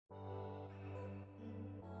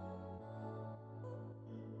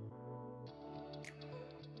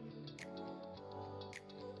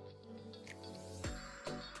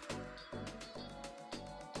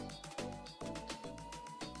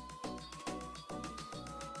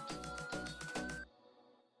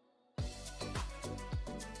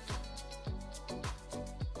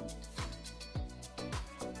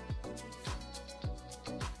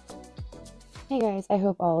Hey guys, I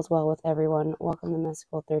hope all is well with everyone. Welcome to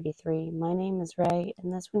Mystical 33. My name is Ray,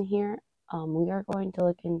 and this one here, we are going to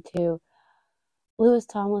look into Lewis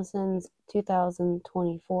Tomlinson's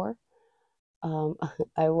 2024.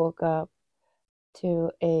 I woke up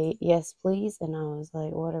to a yes please, and I was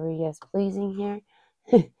like, what are we yes pleasing here?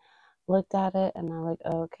 Looked at it, and I'm like,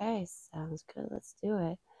 okay, sounds good, let's do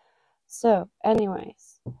it. So,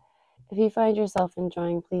 anyways, if you find yourself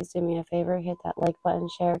enjoying, please do me a favor, hit that like button,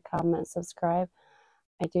 share, comment, subscribe.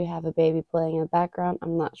 I do have a baby playing in the background.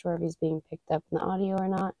 I'm not sure if he's being picked up in the audio or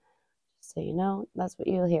not. Just so you know, that's what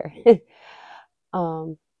you'll hear.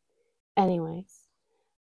 Anyways,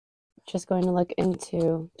 just going to look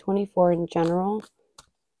into 24 in general.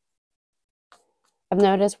 I've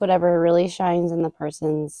noticed whatever really shines in the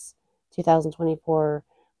person's 2024,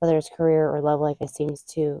 whether it's career or love life, it seems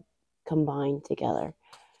to combine together.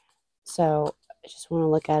 So I just want to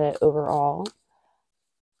look at it overall.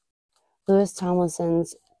 Lewis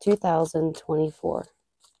Tomlinson's 2024.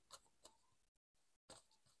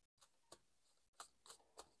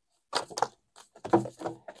 I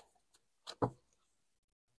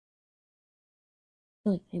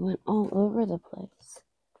feel like they went all over the place.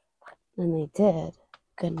 And they did.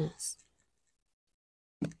 Goodness.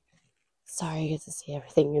 Sorry, you get to see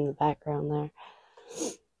everything in the background there.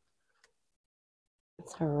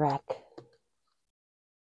 It's a wreck.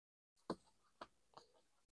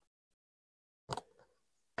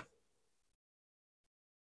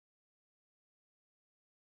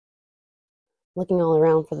 Looking all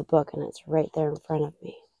around for the book, and it's right there in front of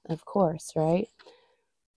me. Of course, right?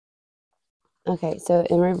 Okay, so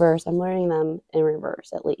in reverse, I'm learning them in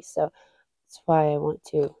reverse at least. So that's why I want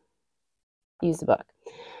to use the book.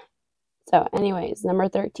 So anyways, number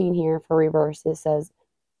 13 here for reverse, it says,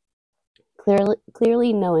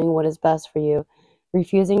 clearly knowing what is best for you,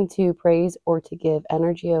 refusing to praise or to give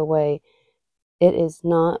energy away, it is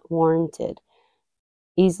not warranted.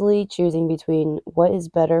 Easily choosing between what is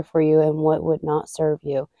better for you and what would not serve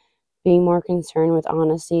you, being more concerned with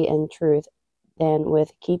honesty and truth than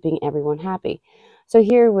with keeping everyone happy. So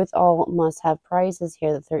here with all must-have prizes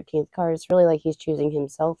here, the 13th card, it's really like he's choosing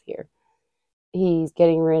himself here. He's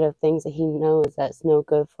getting rid of things that he knows that's no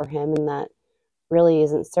good for him and that really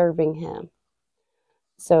isn't serving him.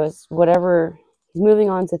 So it's whatever, he's moving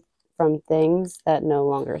on from things that no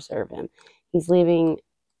longer serve him. He's leaving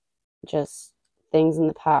just things in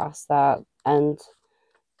the past and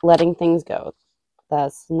letting things go.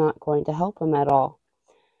 That's not going to help him at all.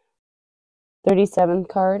 37th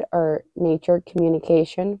card are nature,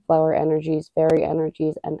 communication, flower energies, fairy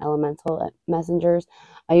energies, and elemental messengers.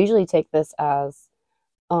 I usually take this as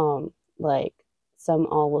like some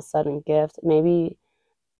all of a sudden gift, maybe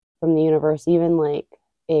from the universe, even like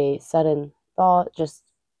a sudden thought, just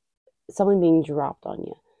something being dropped on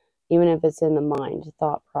you, even if it's in the mind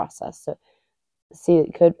thought process. So see,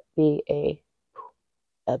 it could be a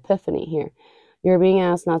epiphany here. You're being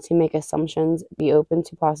asked not to make assumptions, be open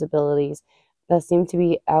to possibilities that seem to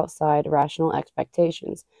be outside rational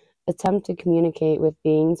expectations. Attempt to communicate with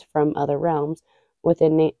beings from other realms,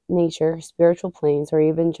 within nature, spiritual planes, or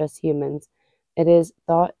even just humans. It is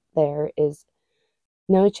thought there is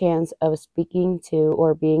no chance of speaking to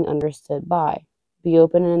or being understood by. Be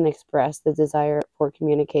open and express the desire for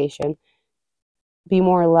communication. Be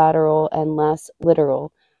more lateral and less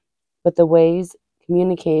literal, but the ways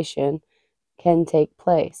communication can take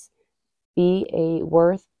place. Be a being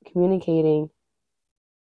worth,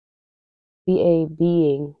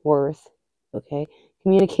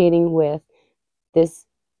 communicating with. This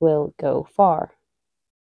will go far.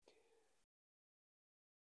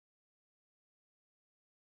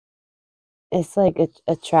 It's like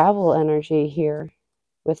a travel energy here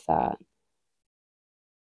with that.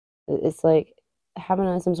 It's like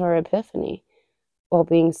having some sort of epiphany while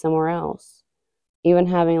being somewhere else. Even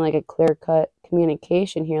having like a clear-cut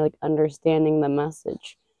communication here, like understanding the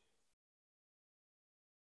message.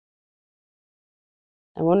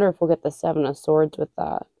 I wonder if we'll get the 7 of Swords with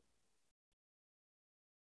that.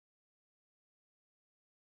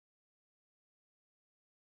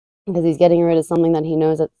 Because he's getting rid of something that he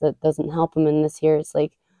knows that doesn't help him. And this here, it's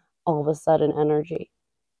like all of a sudden energy.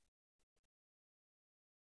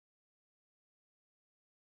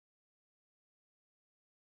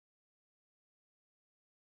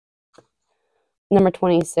 Number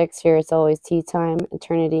 26 here, it's always tea time,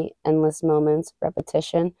 eternity, endless moments,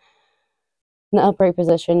 repetition. In the upright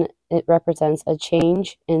position, it represents a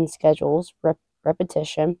change in schedules,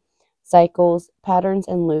 repetition, cycles, patterns,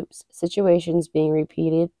 and loops, situations being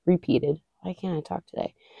repeated. Why can't I talk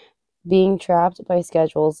today? Being trapped by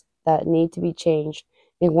schedules that need to be changed.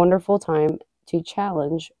 A wonderful time to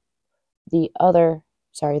challenge the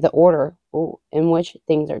order in which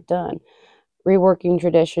things are done, reworking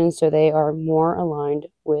traditions so they are more aligned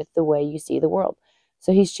with the way you see the world.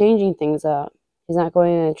 So he's changing things up. He's not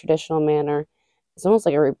going in a traditional manner. It's almost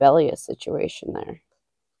like a rebellious situation there.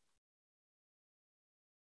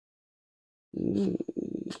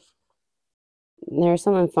 There's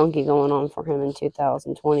something funky going on for him in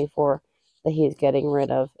 2024 that he's getting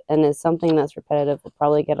rid of. And it's something that's repetitive. We'll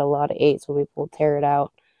probably get a lot of 8s when we pull tarot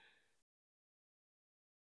out.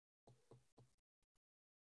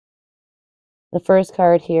 The first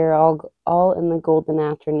card here, all in the golden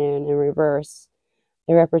afternoon in reverse.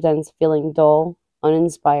 It represents feeling dull,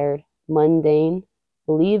 uninspired, mundane,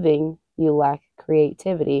 believing you lack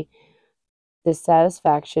creativity,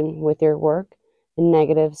 dissatisfaction with your work, and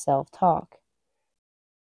negative self-talk.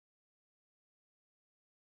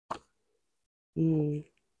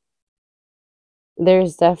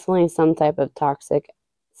 There's definitely some type of toxic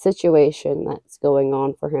situation that's going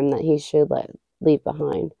on for him that he should leave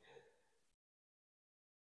behind.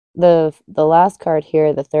 The last card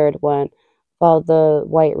here, the third one, called the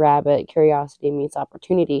White Rabbit, curiosity meets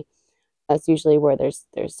opportunity. That's usually where there's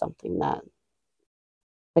something that,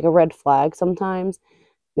 like a red flag sometimes,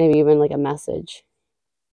 maybe even like a message.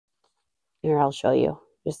 Here, I'll show you,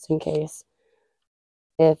 just in case.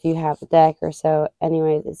 If you have a deck or so.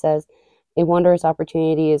 Anyways, it says, a wondrous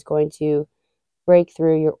opportunity is going to break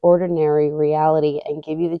through your ordinary reality and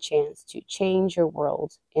give you the chance to change your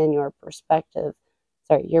world and your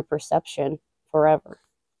your perception forever.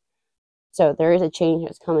 So there is a change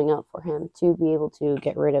that's coming up for him to be able to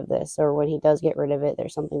get rid of this, or when he does get rid of it,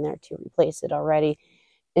 there's something there to replace it already.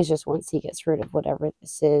 It's just once he gets rid of whatever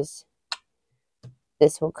this is,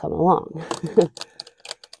 this will come along.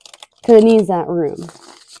 Because it needs that room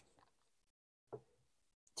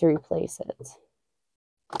to replace it.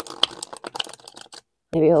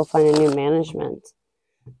 Maybe he'll find a new management.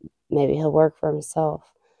 Maybe he'll work for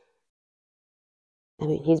himself. I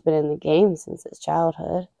mean, he's been in the game since his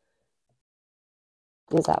childhood.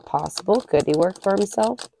 Is that possible? Could he work for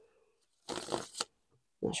himself?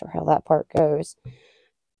 Not sure how that part goes.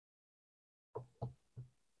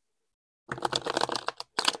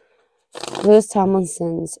 Lewis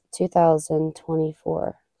Tomlinson's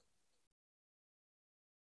 2024.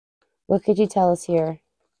 What could you tell us here?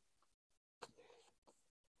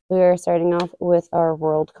 We are starting off with our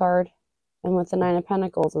World card and with the Nine of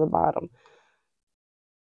Pentacles at the bottom.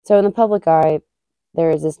 So in the public eye, there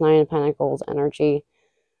is this Nine of Pentacles energy.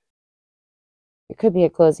 It could be a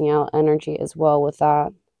closing out energy as well with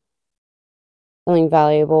that. Something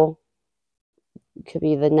valuable. It could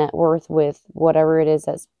be the net worth with whatever it is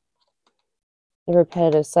that's the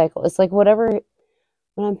repetitive cycle. It's like whatever,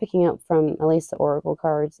 when I'm picking up from at least the Oracle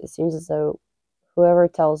cards, it seems as though whoever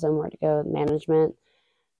tells him where to go, management,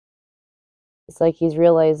 it's like he's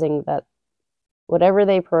realizing that whatever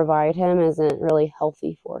they provide him isn't really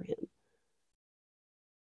healthy for him.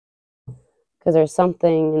 Because there's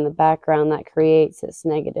something in the background that creates this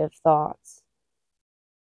negative thoughts.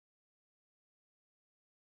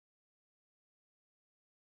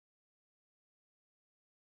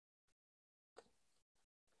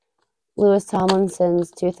 Lewis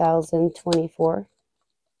Tomlinson's 2024.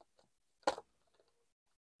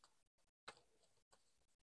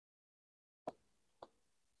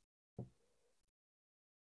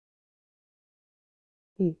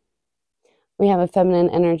 We have a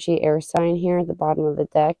feminine energy air sign here at the bottom of the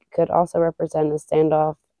deck. Could also represent a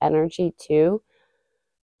standoff energy too.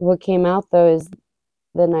 What came out though is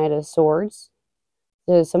the Knight of Swords.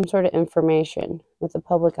 There's some sort of information with the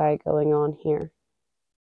public eye going on here.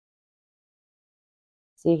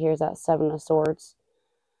 See, here's that Seven of Swords.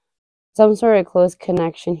 Some sort of close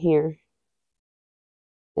connection here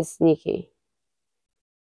is sneaky.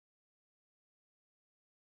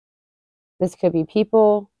 This could be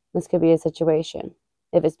people. This could be a situation.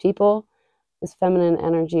 If it's people, this feminine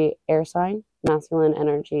energy air sign, masculine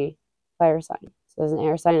energy fire sign. So there's an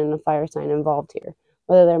air sign and a fire sign involved here,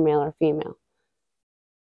 whether they're male or female.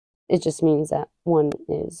 It just means that one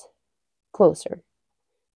is closer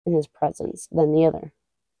in his presence than the other.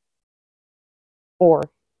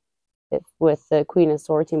 Or if with the Queen of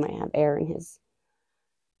Swords, he might have air in his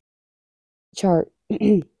chart.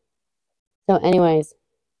 So anyways,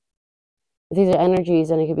 if these are energies,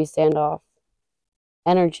 then it could be standoff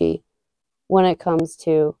energy when it comes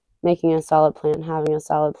to making a solid plan, having a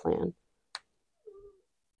solid plan.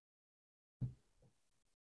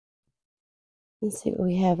 Let's see what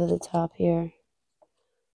we have at the top here.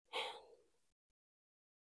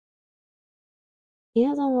 He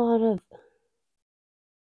has a lot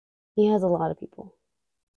of people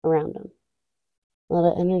around him. A lot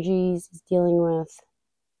of energies he's dealing with.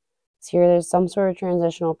 So here there's some sort of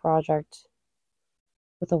transitional project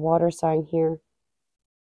with a water sign here.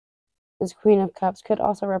 This Queen of Cups could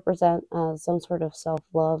also represent some sort of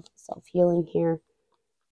self-love, self-healing here.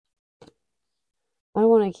 I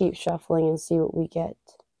want to keep shuffling and see what we get.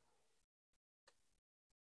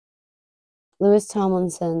 Lewis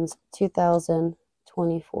Tomlinson's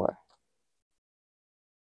 2024.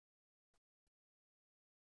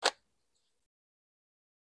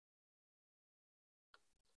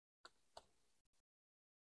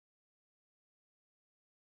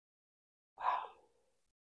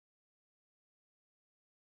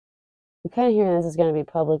 I'm kind of hearing this is going to be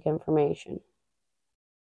public information.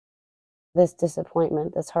 This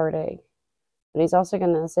disappointment, this heartache. But he's also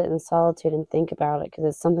going to sit in solitude and think about it because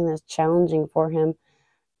it's something that's challenging for him.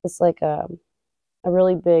 It's like a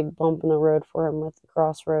really big bump in the road for him with the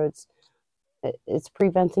crossroads. It's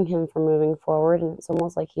preventing him from moving forward, and it's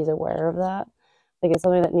almost like he's aware of that. Like it's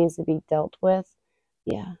something that needs to be dealt with.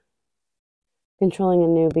 Yeah. Controlling a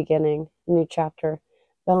new beginning, a new chapter,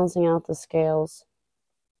 balancing out the scales.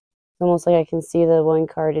 It's almost like I can see the one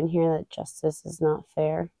card in here that justice is not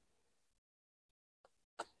fair.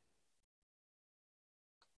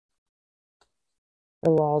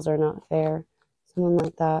 Or laws are not fair. Something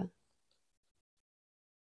like that.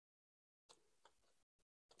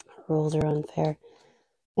 Rules are unfair.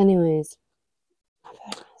 Anyways, I feel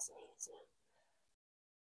like I'm gonna sneeze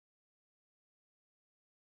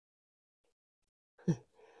now.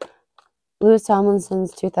 Lewis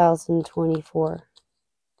Tomlinson's 2024.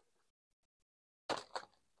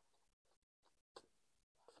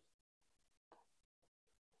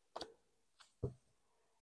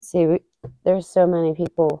 See, there's so many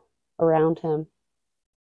people around him.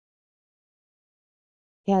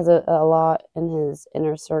 He has a lot in his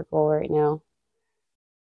inner circle right now.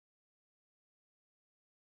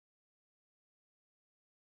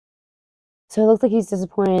 So it looks like he's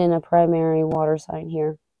disappointed in a primary water sign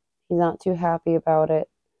here. He's not too happy about it,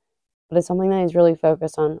 but it's something that he's really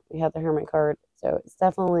focused on. We have the Hermit card, so it's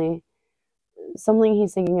definitely something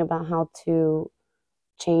he's thinking about how to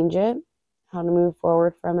change it, how to move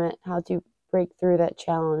forward from it, how to break through that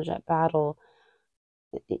challenge, that battle.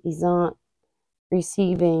 He's not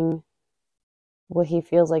receiving what he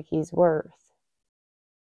feels like he's worth.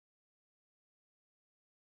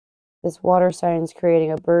 This water sign is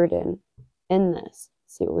creating a burden in this.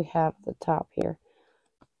 See what we have at the top here.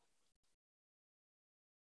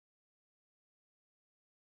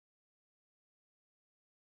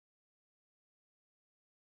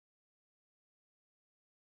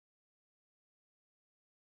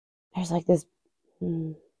 There's like this.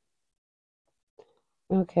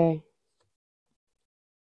 Okay.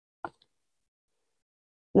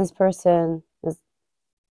 This person,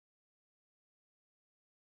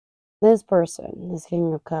 this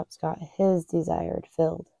King of Cups, got his desired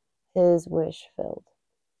filled, his wish filled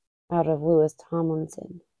out of Lewis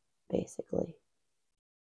Tomlinson, basically.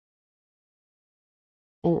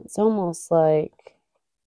 And it's almost like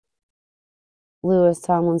Lewis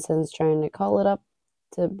Tomlinson's trying to call it up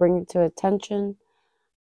to bring it to attention,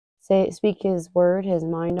 speak his word, his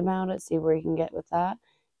mind about it, see where he can get with that.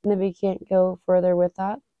 And if he can't go further with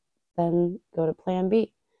that, then go to plan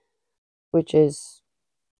B, which is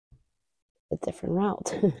a different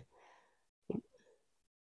route.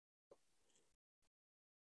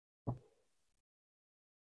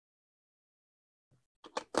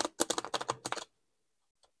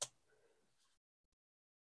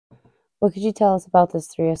 What could you tell us about this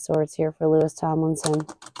Three of Swords here for Lewis Tomlinson?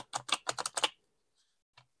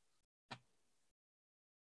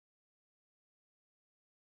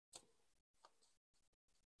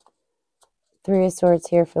 Three of Swords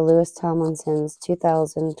here for Lewis Tomlinson's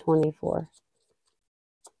 2024.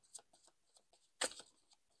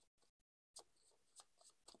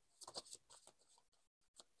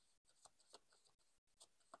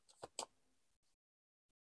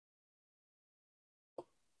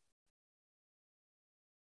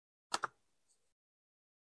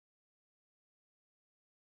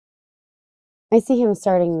 I see him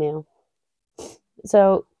starting new.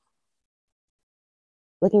 So,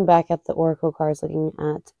 looking back at the Oracle cards, looking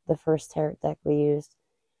at the first tarot deck we used,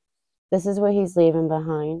 this is what he's leaving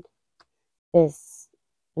behind. I'm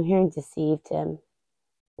hearing deceived him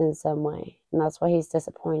in some way, and that's why he's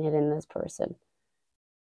disappointed in this person.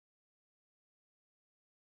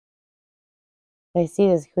 I see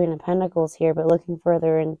this Queen of Pentacles here, but looking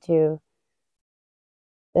further into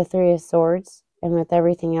the Three of Swords, and with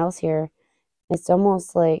everything else here, it's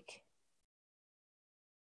almost like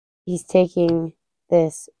he's taking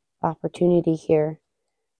this opportunity here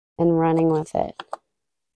and running with it.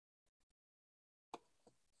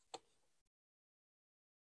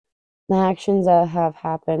 The actions that have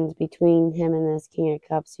happened between him and this King of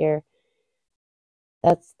Cups here,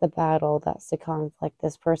 that's the battle, that's the conflict.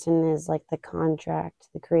 This person is like the contract,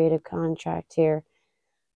 the creative contract here.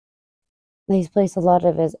 He's placed a lot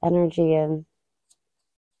of his energy in.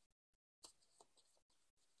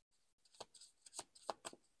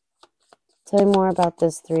 Tell me more about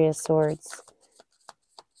this Three of Swords.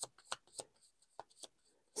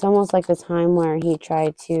 It's almost like the time where he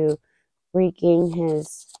tried to regain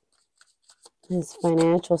his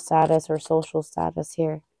financial status or social status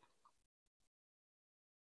here.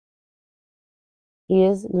 He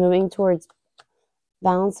is moving towards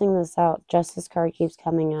balancing this out. Justice card keeps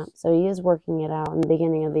coming up. So he is working it out in the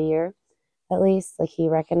beginning of the year, at least. Like, he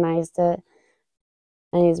recognized it,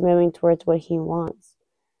 and he's moving towards what he wants.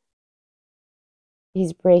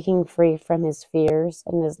 He's breaking free from his fears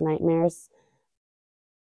and his nightmares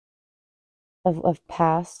of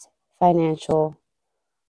past financial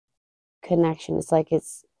connection. It's like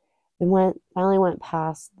finally went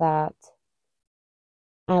past that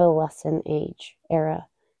adolescent age era,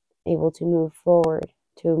 able to move forward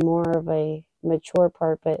to more of a mature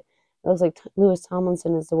part. But it looks like Lewis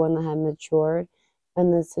Tomlinson is the one that had matured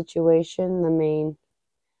in this situation. The main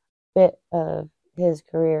bit of his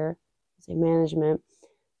career as a management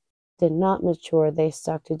did not mature. They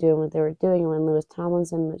stuck to doing what they were doing. And when Lewis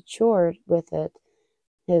Tomlinson matured with it,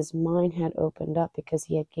 his mind had opened up because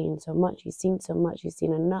he had gained so much. He's seen so much. He's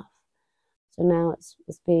seen enough. So now it's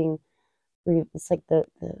like the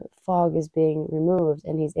fog is being removed,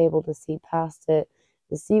 and he's able to see past it,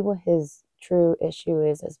 to see what his true issue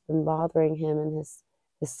is that's been bothering him and his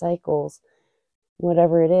cycles.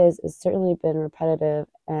 Whatever it is, it's certainly been repetitive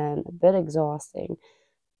and a bit exhausting,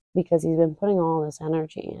 because he's been putting all this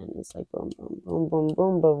energy in. It's like boom, boom, boom, boom,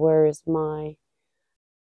 boom, but where is my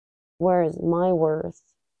worth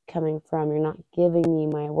coming from? You're not giving me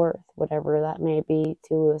my worth, whatever that may be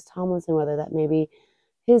to Lewis Tomlinson, whether that may be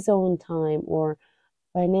his own time or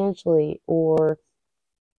financially or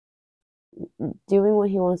doing what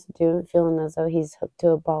he wants to do and feeling as though he's hooked to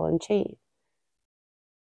a ball and chain.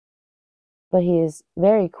 But he is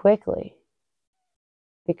very quickly,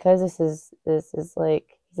 because this is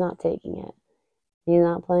like, he's not taking it. He's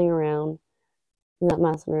not playing around. He's not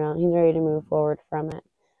messing around. He's ready to move forward from it.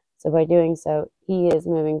 So by doing so, he is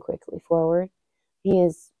moving quickly forward. He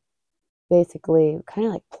is basically kind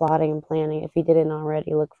of like plotting and planning. If he didn't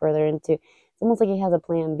already look further into, it's almost like he has a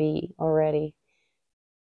plan B already.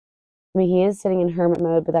 I mean, he is sitting in hermit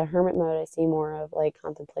mode, but that hermit mode I see more of like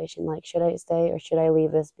contemplation, like, should I stay or should I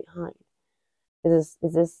leave this behind? Is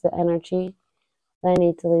this the energy that I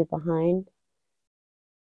need to leave behind?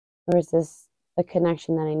 Or is this a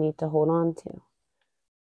connection that I need to hold on to?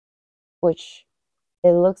 Which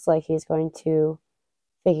it looks like he's going to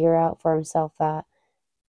figure out for himself that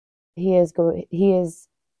he is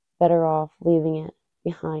better off leaving it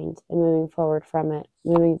behind and moving forward from it,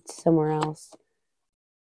 moving somewhere else.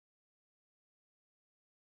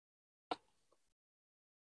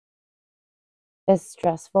 It's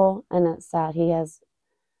stressful and it's sad. He's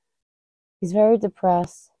very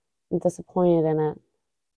depressed and disappointed in it.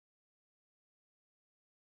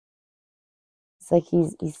 It's like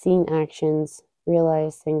he's seen actions,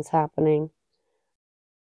 realized things happening.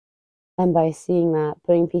 And by seeing that,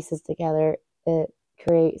 putting pieces together, it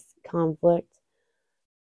creates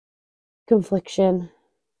confliction.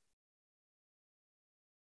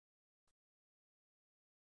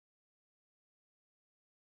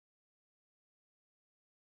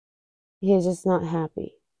 He is just not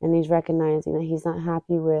happy. And he's recognizing that he's not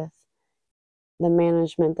happy with the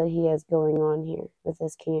management that he has going on here with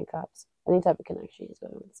this King of Cups. Any type of connection he's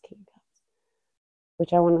going with this King of Cups.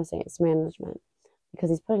 Which I want to say it's management. Because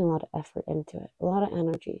he's putting a lot of effort into it. A lot of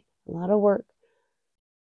energy. A lot of work.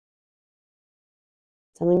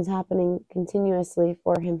 Something's happening continuously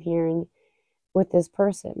for him here and with this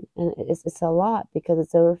person. And it's a lot because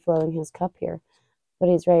it's overflowing his cup here. But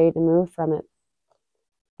he's ready to move from it.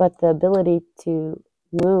 But the ability to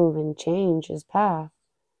move and change his path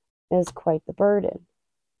is quite the burden.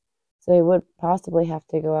 So he would possibly have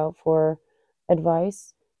to go out for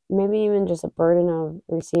advice, maybe even just a burden of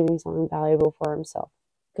receiving something valuable for himself.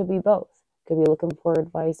 Could be both. Could be looking for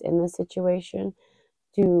advice in this situation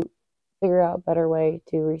to figure out a better way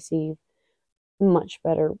to receive much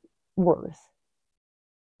better worth.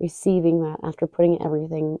 Receiving that after putting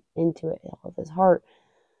everything into it, all of his heart,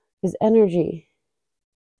 his energy,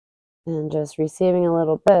 and just receiving a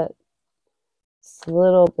little bit. It's a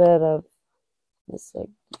little bit of, it's like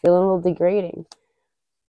feeling a little degrading.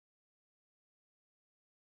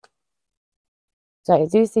 So I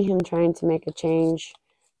do see him trying to make a change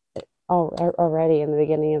already in the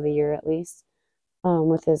beginning of the year at least,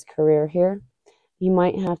 with his career here. He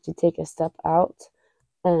might have to take a step out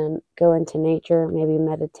and go into nature, maybe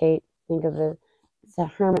meditate. Think of it as a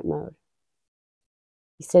hermit mode.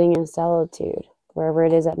 He's sitting in solitude, wherever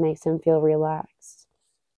it is that makes him feel relaxed.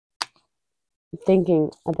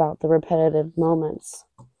 Thinking about the repetitive moments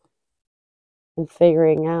and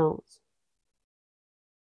figuring out,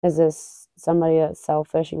 is this somebody that's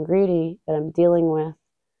selfish and greedy that I'm dealing with,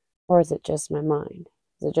 or is it just my mind?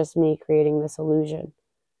 Is it just me creating this illusion?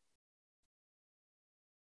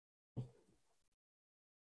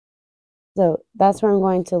 So that's where I'm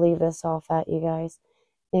going to leave this off at, you guys.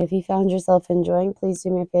 If you found yourself enjoying, please do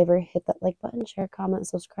me a favor, hit that like button, share, comment,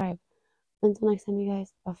 subscribe. Until next time, you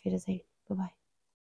guys, auf Wiedersehen. Bye-bye.